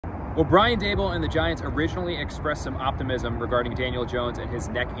Well, Brian Daboll and the Giants originally expressed some optimism regarding Daniel Jones and his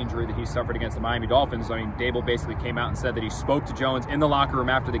neck injury that he suffered against the Miami Dolphins. I mean, Daboll basically came out and said that he spoke to Jones in the locker room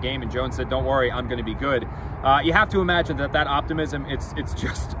after the game, and Jones said, "Don't worry, I'm going to be good." You have to imagine that optimism, it's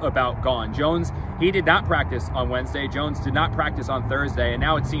just about gone. Jones, he did not practice on Wednesday. Jones did not practice on Thursday, and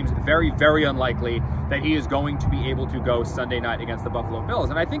now it seems very, very unlikely that he is going to be able to go Sunday night against the Buffalo Bills.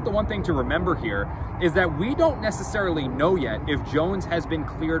 And I think the one thing to remember here is that we don't necessarily know yet if Jones has been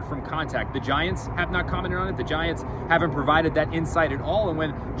cleared from contact. The Giants have not commented on it. The Giants haven't provided that insight at all. And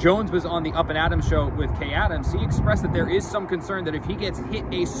when Jones was on the Up and Adams show with Kay Adams, he expressed that there is some concern that if he gets hit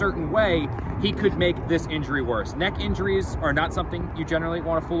a certain way, he could make this injury worse. Neck injuries are not something you generally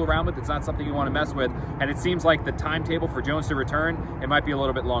want to fool around with. It's not something you want to mess with. And it seems like the timetable for Jones to return, it might be a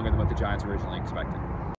little bit longer than what the Giants originally expected.